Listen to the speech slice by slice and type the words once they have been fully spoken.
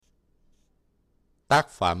Tác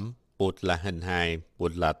phẩm Bụt là hình hài,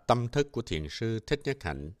 Bụt là tâm thức của thiền sư Thích Nhất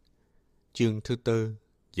Hạnh. Chương thứ 4,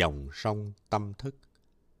 Dòng sông tâm thức.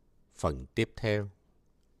 Phần tiếp theo.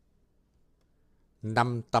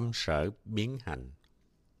 5 tâm sở biến hành.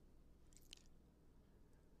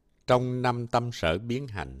 Trong 5 tâm sở biến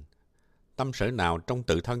hành, tâm sở nào trong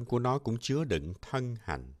tự thân của nó cũng chứa đựng thân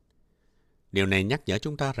hành. Điều này nhắc nhở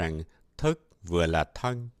chúng ta rằng thức vừa là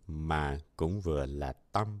thân mà cũng vừa là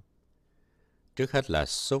tâm. Trước hết là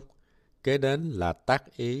xúc, kế đến là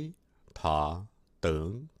tác ý, thọ,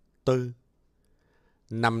 tưởng, tư.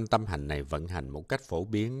 5 tâm hành này vận hành một cách phổ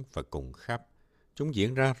biến và cùng khắp. Chúng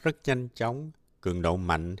diễn ra rất nhanh chóng, cường độ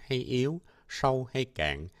mạnh hay yếu, sâu hay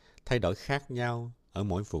cạn, thay đổi khác nhau ở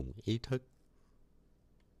mỗi vùng ý thức.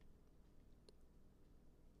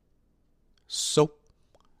 Xúc.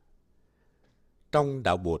 Trong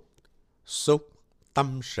đạo Bụt, xúc,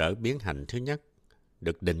 tâm sở biến hành thứ nhất,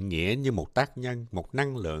 được định nghĩa như một tác nhân, một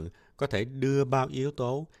năng lượng có thể đưa bao yếu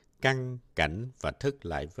tố, căn, cảnh và thức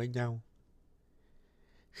lại với nhau.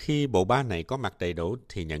 Khi bộ ba này có mặt đầy đủ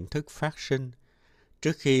thì nhận thức phát sinh.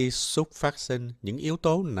 Trước khi xúc phát sinh, những yếu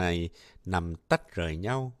tố này nằm tách rời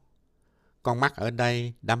nhau. Con mắt ở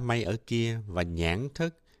đây, đám mây ở kia và nhãn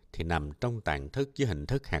thức thì nằm trong tàn thức với hình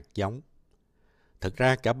thức hạt giống. Thực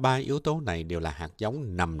ra cả ba yếu tố này đều là hạt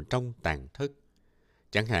giống nằm trong tàn thức.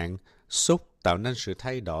 Chẳng hạn, xúc tạo nên sự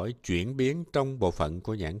thay đổi, chuyển biến trong bộ phận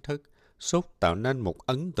của nhãn thức. Xúc tạo nên một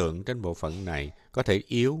ấn tượng trên bộ phận này, có thể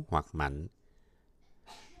yếu hoặc mạnh.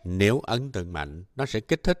 Nếu ấn tượng mạnh, nó sẽ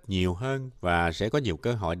kích thích nhiều hơn và sẽ có nhiều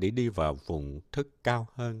cơ hội để đi vào vùng thức cao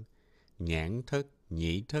hơn. Nhãn thức,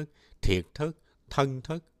 nhĩ thức, thiệt thức, thân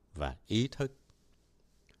thức và ý thức.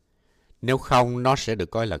 Nếu không, nó sẽ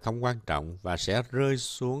được coi là không quan trọng và sẽ rơi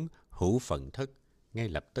xuống hữu phận thức ngay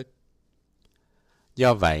lập tức.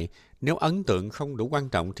 Do vậy, nếu ấn tượng không đủ quan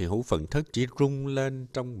trọng thì hữu phận thức chỉ rung lên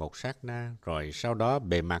trong một sát na, rồi sau đó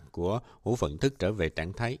bề mặt của hữu phận thức trở về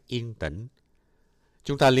trạng thái yên tĩnh.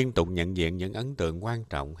 Chúng ta liên tục nhận diện những ấn tượng quan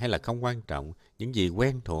trọng hay là không quan trọng, những gì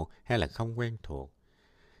quen thuộc hay là không quen thuộc.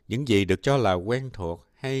 Những gì được cho là quen thuộc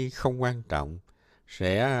hay không quan trọng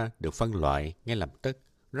sẽ được phân loại ngay lập tức,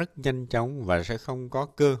 rất nhanh chóng và sẽ không có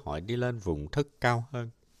cơ hội đi lên vùng thức cao hơn.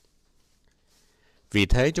 Vì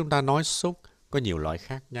thế chúng ta nói xúc có nhiều loại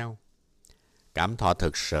khác nhau. Cảm thọ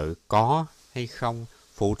thực sự có hay không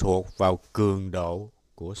phụ thuộc vào cường độ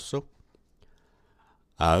của xúc.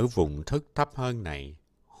 Ở vùng thức thấp hơn này,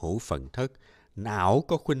 hữu phận thức, não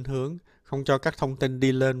có khuynh hướng không cho các thông tin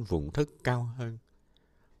đi lên vùng thức cao hơn.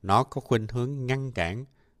 Nó có khuynh hướng ngăn cản,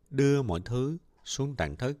 đưa mọi thứ xuống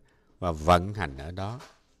tàn thức và vận hành ở đó.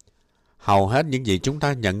 Hầu hết những gì chúng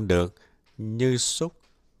ta nhận được như xúc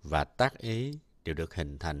và tác ý đều được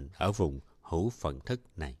hình thành ở vùng hữu phận thức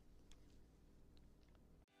này.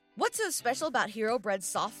 What's so special about Hero Bread's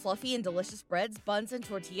soft, fluffy, and delicious breads, buns, and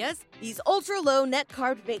tortillas? These ultra-low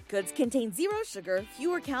net-carb baked goods contain zero sugar,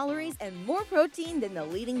 fewer calories, and more protein than the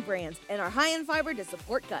leading brands, and are high in fiber to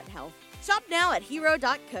support gut health. Shop now at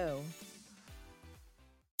hero.co.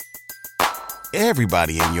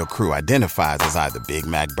 Everybody in your crew identifies as either Big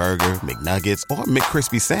Mac Burger, McNuggets, or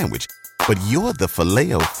McCrispy Sandwich. But you're the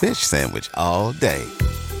Filet-O-Fish Sandwich all day.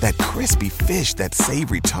 That crispy fish, that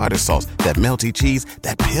savory tartar sauce, that melty cheese,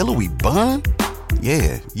 that pillowy bun.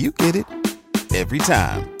 Yeah, you get it. Every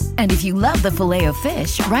time. And if you love the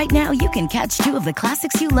Filet-O-Fish, right now you can catch two of the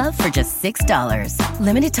classics you love for just $6.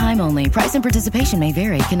 Limited time only. Price and participation may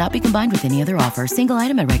vary. Cannot be combined with any other offer. Single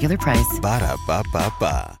item at regular price.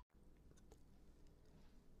 Ba-da-ba-ba-ba.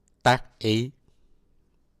 Tác ý.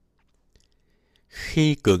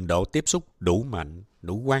 Khi cường độ tiếp xúc đủ mạnh,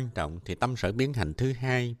 đủ quan trọng thì tâm sở biến hành thứ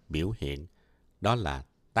hai biểu hiện, đó là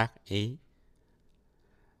tác ý.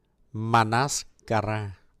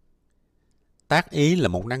 Manaskara. Tác ý là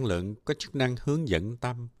một năng lượng có chức năng hướng dẫn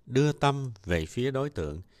tâm, đưa tâm về phía đối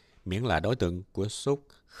tượng, miễn là đối tượng của xúc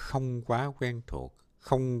không quá quen thuộc,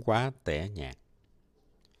 không quá tẻ nhạt.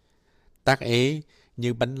 Tác ý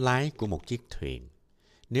như bánh lái của một chiếc thuyền.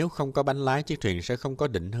 Nếu không có bánh lái, chiếc thuyền sẽ không có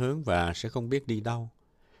định hướng và sẽ không biết đi đâu.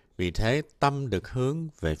 Vì thế, tâm được hướng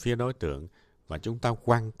về phía đối tượng và chúng ta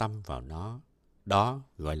quan tâm vào nó. Đó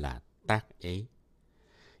gọi là tác ý.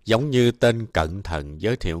 Giống như tên cận thần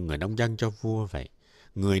giới thiệu người nông dân cho vua vậy.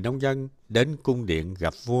 Người nông dân đến cung điện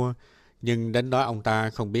gặp vua, nhưng đến đó ông ta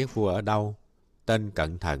không biết vua ở đâu. Tên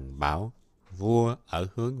cận thần bảo, vua ở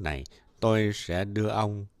hướng này, tôi sẽ đưa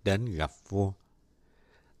ông đến gặp vua.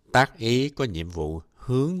 Tác ý có nhiệm vụ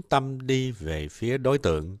hướng tâm đi về phía đối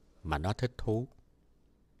tượng mà nó thích thú.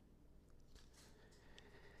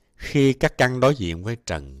 Khi các căn đối diện với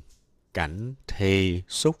trần, cảnh thì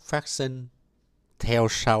xúc phát sinh, theo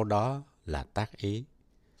sau đó là tác ý.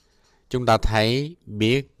 Chúng ta thấy,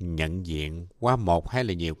 biết, nhận diện qua một hay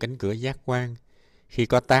là nhiều cánh cửa giác quan. Khi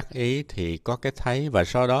có tác ý thì có cái thấy và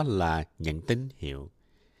sau đó là nhận tín hiệu.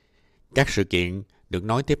 Các sự kiện được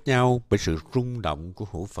nối tiếp nhau bởi sự rung động của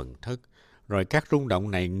hữu phần thức, rồi các rung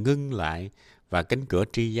động này ngưng lại và cánh cửa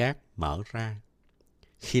tri giác mở ra.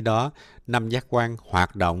 Khi đó, 5 giác quan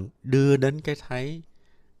hoạt động đưa đến cái thấy,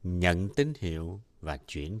 nhận tín hiệu và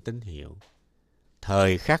chuyển tín hiệu.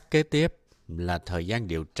 Thời khắc kế tiếp là thời gian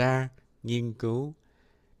điều tra, nghiên cứu.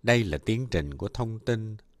 Đây là tiến trình của thông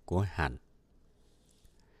tin, của hành.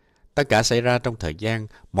 Tất cả xảy ra trong thời gian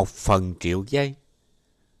 1/1.000.000 giây.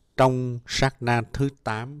 Trong sát na thứ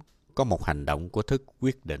 8 có một hành động của thức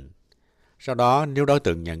quyết định. Sau đó nếu đối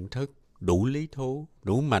tượng nhận thức đủ lý thú,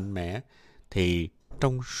 đủ mạnh mẽ thì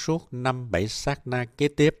trong suốt 5-7 sát na kế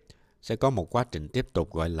tiếp sẽ có một quá trình tiếp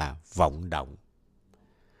tục gọi là vọng động.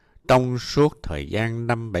 Trong suốt thời gian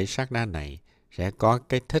 5-7 sát na này sẽ có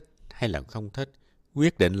cái thích hay là không thích,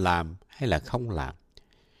 quyết định làm hay là không làm.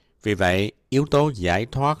 Vì vậy, yếu tố giải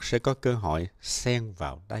thoát sẽ có cơ hội xen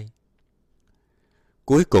vào đây.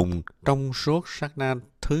 Cuối cùng, trong suốt sát na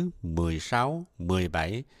thứ 16,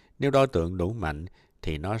 17, nếu đối tượng đủ mạnh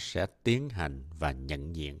thì nó sẽ tiến hành và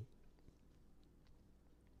nhận diện.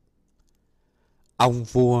 Ông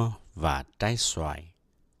vua và trái xoài.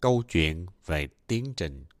 Câu chuyện về tiến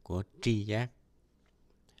trình của tri giác.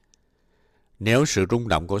 Nếu sự rung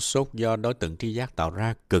động của sốt do đối tượng tri giác tạo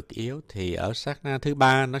ra cực yếu thì ở sát na thứ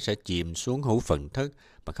 3 nó sẽ chìm xuống hữu phần thức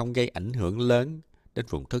mà không gây ảnh hưởng lớn đến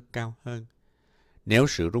vùng thức cao hơn. Nếu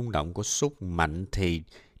sự rung động của sốt mạnh thì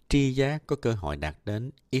tri giác có cơ hội đạt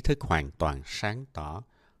đến ý thức hoàn toàn sáng tỏ.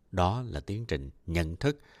 Đó là tiến trình nhận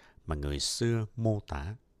thức mà người xưa mô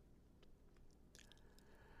tả.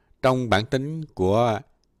 Trong bản tính của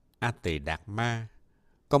A Tỳ Đạt Ma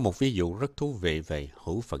có một ví dụ rất thú vị về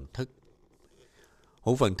hữu phần thức.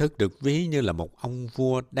 Hữu phần thức được ví như là một ông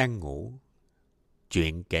vua đang ngủ.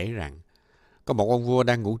 Chuyện kể rằng có một ông vua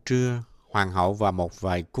đang ngủ trưa, hoàng hậu và một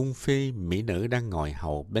vài cung phi mỹ nữ đang ngồi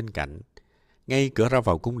hầu bên cạnh. Ngay cửa ra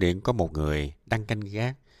vào cung điện có một người đang canh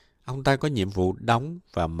gác. Ông ta có nhiệm vụ đóng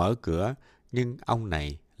và mở cửa, nhưng ông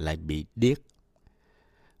này lại bị điếc.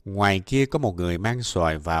 Ngoài kia có một người mang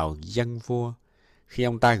xoài vào dâng vua. Khi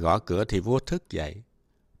ông ta gõ cửa thì vua thức dậy.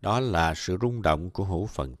 Đó là sự rung động của hữu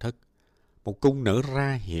phần thức. Một cung nữ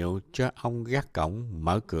ra hiệu cho ông gác cổng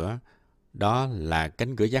mở cửa. Đó là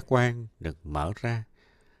cánh cửa giác quan được mở ra.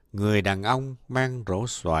 Người đàn ông mang rổ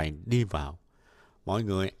xoài đi vào. Mọi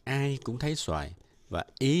người ai cũng thấy xoài và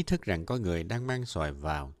ý thức rằng có người đang mang xoài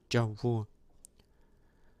vào cho vua.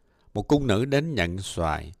 Một cung nữ đến nhận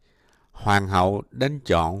xoài. Hoàng hậu đến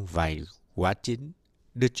chọn vài quả chín,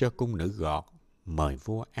 đưa cho cung nữ gọt, mời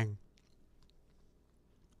vua ăn.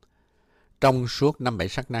 Trong suốt 5-7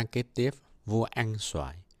 sát na kế tiếp, vua ăn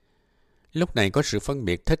xoài. Lúc này có sự phân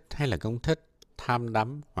biệt thích hay là không thích, tham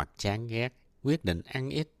đắm hoặc chán ghét, quyết định ăn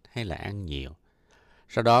ít hay là ăn nhiều.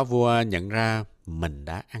 Sau đó vua nhận ra mình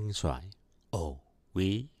đã ăn xoài. Ồ,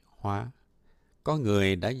 quý hóa! Có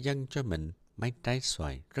người đã dâng cho mình mấy trái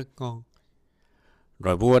xoài rất ngon.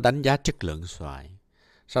 Rồi vua đánh giá chất lượng xoài.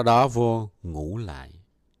 Sau đó vua ngủ lại.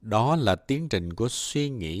 Đó là tiến trình của suy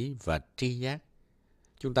nghĩ và tri giác.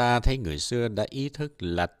 Chúng ta thấy người xưa đã ý thức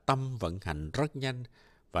là tâm vận hành rất nhanh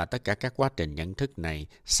và tất cả các quá trình nhận thức này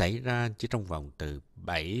xảy ra chỉ trong vòng từ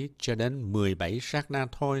 7 cho đến 17 sát na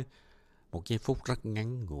thôi. Một giây phút rất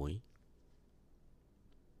ngắn ngủi.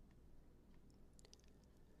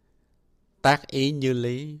 Tác ý như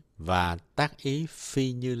lý và tác ý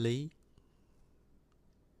phi như lý.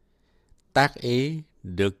 Tác ý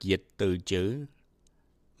được dịch từ chữ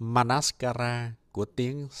Manaskara của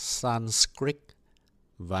tiếng Sanskrit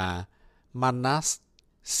và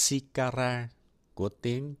Manasikara của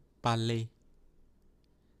tiếng Pali.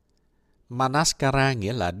 Manaskara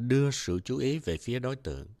nghĩa là đưa sự chú ý về phía đối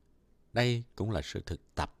tượng. Đây cũng là sự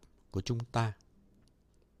thực tập của chúng ta.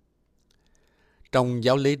 Trong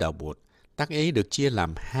giáo lý đạo Bụt, tác ý được chia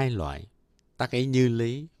làm hai loại, tác ý như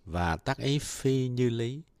lý và tác ý phi như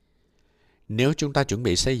lý. Nếu chúng ta chuẩn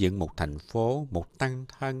bị xây dựng một thành phố, một tăng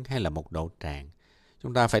thân hay là một đạo tràng,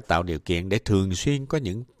 chúng ta phải tạo điều kiện để thường xuyên có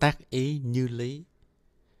những tác ý như lý.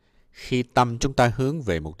 Khi tâm chúng ta hướng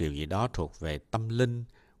về một điều gì đó thuộc về tâm linh,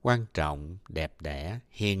 quan trọng, đẹp đẽ,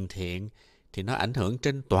 hiền thiện, thì nó ảnh hưởng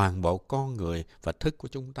trên toàn bộ con người và thức của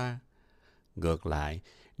chúng ta. Ngược lại,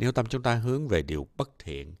 nếu tâm chúng ta hướng về điều bất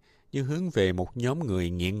thiện, như hướng về một nhóm người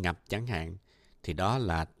nghiện ngập chẳng hạn, thì đó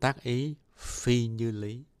là tác ý phi như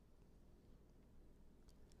lý.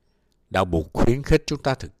 Đạo Bụt khuyến khích chúng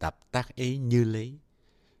ta thực tập tác ý như lý.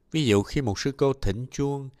 Ví dụ khi một sư cô thỉnh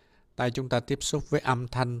chuông, Tai chúng ta tiếp xúc với âm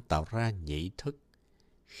thanh tạo ra nhĩ thức.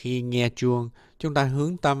 Khi nghe chuông, chúng ta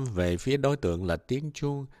hướng tâm về phía đối tượng là tiếng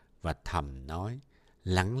chuông và thầm nói,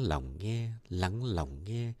 lắng lòng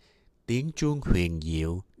nghe, tiếng chuông huyền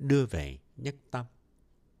diệu đưa về nhất tâm.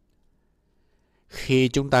 Khi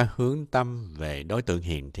chúng ta hướng tâm về đối tượng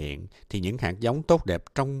hiền thiện, thì những hạt giống tốt đẹp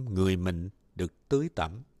trong người mình được tưới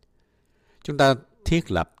tẩm. Chúng ta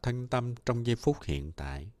thiết lập thân tâm trong giây phút hiện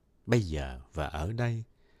tại, bây giờ và ở đây.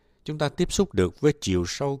 Chúng ta tiếp xúc được với chiều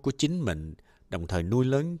sâu của chính mình, đồng thời nuôi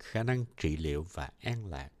lớn khả năng trị liệu và an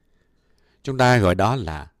lạc. Chúng ta gọi đó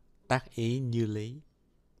là tác ý như lý.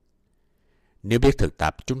 Nếu biết thực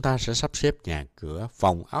tập, chúng ta sẽ sắp xếp nhà cửa,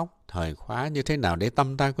 phòng ốc, thời khóa như thế nào để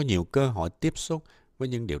tâm ta có nhiều cơ hội tiếp xúc với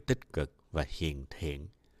những điều tích cực và hiền thiện.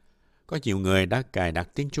 Có nhiều người đã cài đặt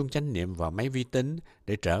tiếng chuông chánh niệm vào máy vi tính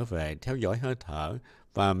để trở về theo dõi hơi thở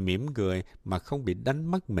và mỉm cười mà không bị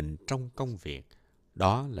đánh mất mình trong công việc.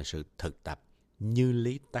 Đó là sự thực tập như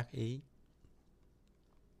lý tác ý.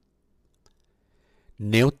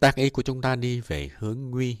 Nếu tác ý của chúng ta đi về hướng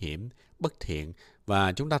nguy hiểm, bất thiện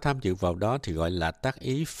và chúng ta tham dự vào đó thì gọi là tác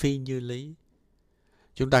ý phi như lý.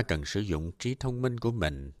 Chúng ta cần sử dụng trí thông minh của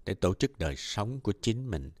mình để tổ chức đời sống của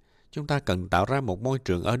chính mình. Chúng ta cần tạo ra một môi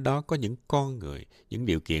trường ở đó có những con người, những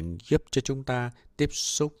điều kiện giúp cho chúng ta tiếp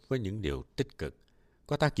xúc với những điều tích cực,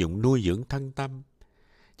 có tác dụng nuôi dưỡng thân tâm.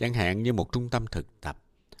 Chẳng hạn như một trung tâm thực tập.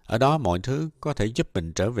 Ở đó mọi thứ có thể giúp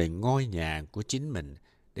mình trở về ngôi nhà của chính mình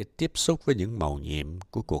để tiếp xúc với những mầu nhiệm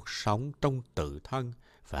của cuộc sống trong tự thân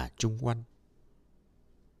và chung quanh.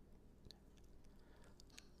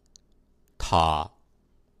 Thọ.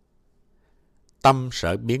 Tâm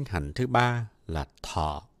sở biến hành thứ ba là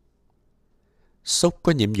thọ. Xúc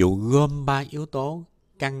có nhiệm vụ gom ba yếu tố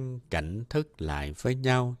căn, cảnh, thức lại với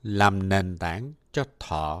nhau làm nền tảng cho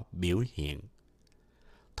thọ biểu hiện.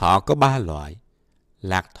 Thọ có ba loại: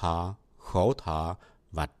 lạc thọ, khổ thọ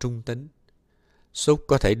và trung tính. Xúc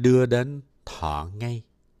có thể đưa đến thọ ngay,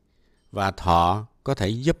 và thọ có thể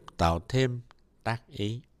giúp tạo thêm tác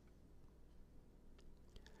ý.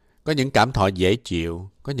 Có những cảm thọ dễ chịu,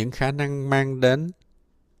 có những khả năng mang đến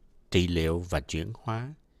trị liệu và chuyển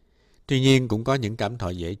hóa. Tuy nhiên cũng có những cảm thọ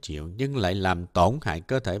dễ chịu nhưng lại làm tổn hại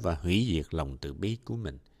cơ thể và hủy diệt lòng từ bi của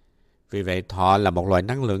mình. Vì vậy thọ là một loại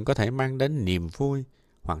năng lượng có thể mang đến niềm vui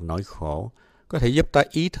hoặc nỗi khổ, có thể giúp ta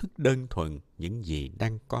ý thức đơn thuần những gì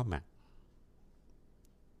đang có mặt.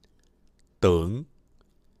 Tưởng.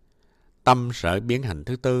 Tâm sở biến hành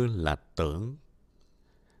thứ tư là tưởng.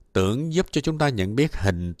 Tưởng giúp cho chúng ta nhận biết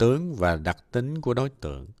hình tướng và đặc tính của đối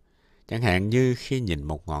tượng. Chẳng hạn như khi nhìn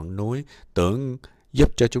một ngọn núi, tưởng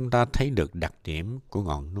giúp cho chúng ta thấy được đặc điểm của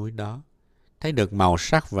ngọn núi đó, thấy được màu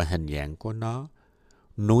sắc và hình dạng của nó.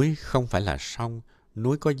 Núi không phải là sông,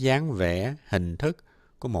 núi có dáng vẻ, hình thức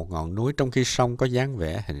của một ngọn núi, trong khi sông có dáng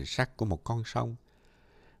vẻ, hình sắc của một con sông.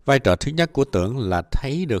 Vai trò thứ nhất của tưởng là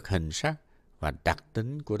thấy được hình sắc và đặc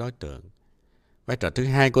tính của đối tượng. Vai trò thứ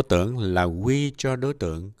hai của tưởng là quy cho đối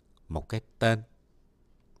tượng một cái tên.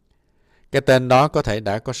 Cái tên đó có thể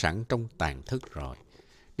đã có sẵn trong tàng thức rồi.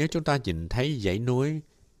 Nếu chúng ta nhìn thấy dãy núi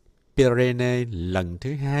Pyrenees lần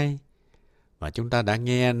thứ hai và chúng ta đã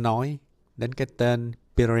nghe nói đến cái tên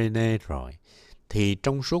Pyrenees rồi, thì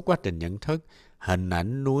trong suốt quá trình nhận thức, hình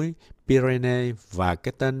ảnh núi Pyrenees và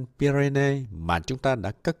cái tên Pyrenees mà chúng ta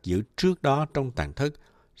đã cất giữ trước đó trong tàng thức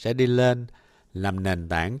sẽ đi lên làm nền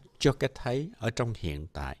tảng cho cái thấy ở trong hiện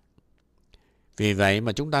tại. Vì vậy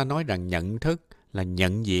mà chúng ta nói rằng nhận thức là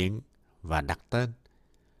nhận diện và đặt tên.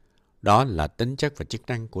 Đó là tính chất và chức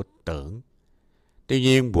năng của tưởng. Tuy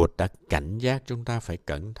nhiên, Bụt đã cảnh giác chúng ta phải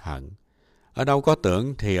cẩn thận. Ở đâu có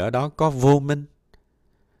tưởng thì ở đó có vô minh.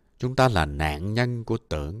 Chúng ta là nạn nhân của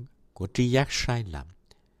tưởng, của tri giác sai lầm.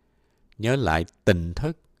 Nhớ lại tình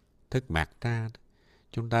thức, thức mạt ra,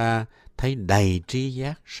 chúng ta thấy đầy tri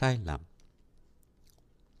giác sai lầm.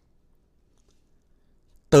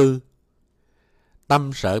 Tư.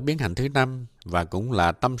 Tâm sở biến hành thứ năm và cũng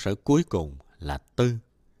là tâm sở cuối cùng là tư.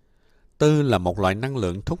 Tư là một loại năng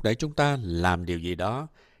lượng thúc đẩy chúng ta làm điều gì đó,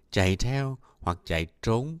 chạy theo hoặc chạy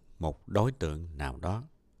trốn một đối tượng nào đó.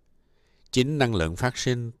 Chính năng lượng phát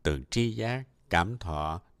sinh từ tri giác, cảm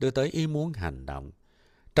thọ đưa tới ý muốn hành động.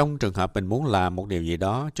 Trong trường hợp mình muốn làm một điều gì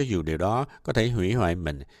đó, cho dù điều đó có thể hủy hoại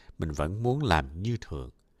mình vẫn muốn làm như thường.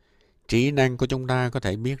 Trí năng của chúng ta có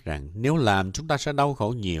thể biết rằng nếu làm chúng ta sẽ đau khổ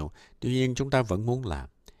nhiều, tuy nhiên chúng ta vẫn muốn làm.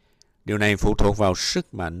 Điều này phụ thuộc vào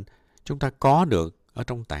sức mạnh chúng ta có được ở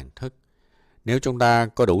trong tàng thức. Nếu chúng ta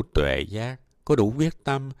có đủ tuệ giác, có đủ quyết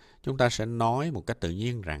tâm, chúng ta sẽ nói một cách tự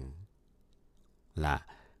nhiên rằng là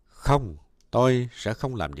không, tôi sẽ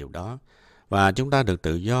không làm điều đó. Và chúng ta được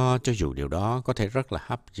tự do cho dù điều đó có thể rất là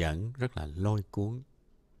hấp dẫn, rất là lôi cuốn.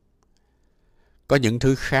 Có những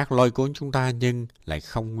thứ khác lôi cuốn chúng ta nhưng lại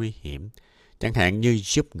không nguy hiểm, chẳng hạn như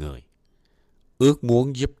giúp người. Ước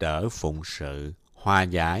muốn giúp đỡ, phụng sự, hòa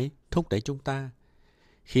giải, thúc đẩy chúng ta.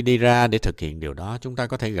 Khi đi ra để thực hiện điều đó, chúng ta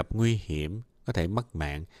có thể gặp nguy hiểm, có thể mất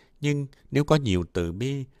mạng. Nhưng nếu có nhiều từ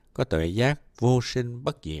bi, có tuệ giác, vô sinh,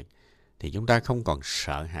 bất diệt, thì chúng ta không còn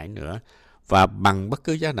sợ hãi nữa. Và bằng bất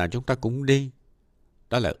cứ giá nào chúng ta cũng đi.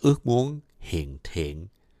 Đó là ước muốn hiền thiện,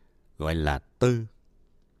 gọi là tư.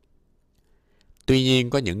 Tuy nhiên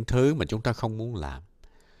có những thứ mà chúng ta không muốn làm.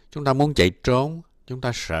 Chúng ta muốn chạy trốn, chúng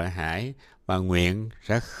ta sợ hãi và nguyện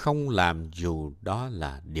sẽ không làm dù đó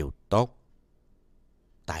là điều tốt.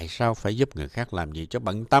 Tại sao phải giúp người khác làm gì cho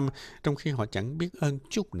bận tâm trong khi họ chẳng biết ơn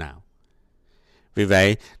chút nào? Vì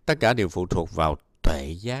vậy, tất cả đều phụ thuộc vào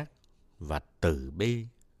tuệ giác và từ bi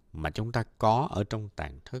mà chúng ta có ở trong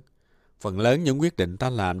tàng thức. Phần lớn những quyết định ta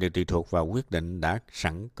làm đều tùy thuộc vào quyết định đã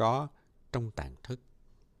sẵn có trong tàng thức.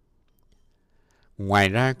 Ngoài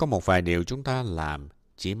ra, có một vài điều chúng ta làm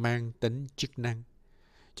chỉ mang tính chức năng.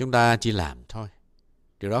 Chúng ta chỉ làm thôi.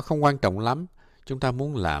 Điều đó không quan trọng lắm. Chúng ta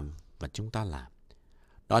muốn làm và chúng ta làm.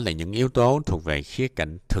 Đó là những yếu tố thuộc về khía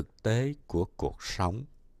cạnh thực tế của cuộc sống.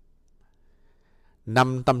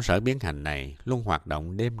 5 tâm sở biến hành này luôn hoạt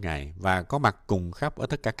động đêm ngày và có mặt cùng khắp ở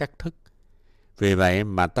tất cả các thức. Vì vậy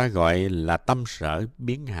mà ta gọi là tâm sở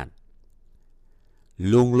biến hành.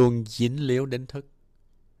 Luôn luôn dính líu đến thức.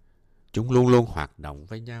 Chúng luôn luôn hoạt động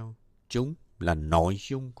với nhau. Chúng là nội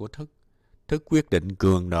dung của thức. Thức quyết định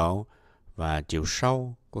cường độ và chiều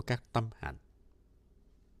sâu của các tâm hành.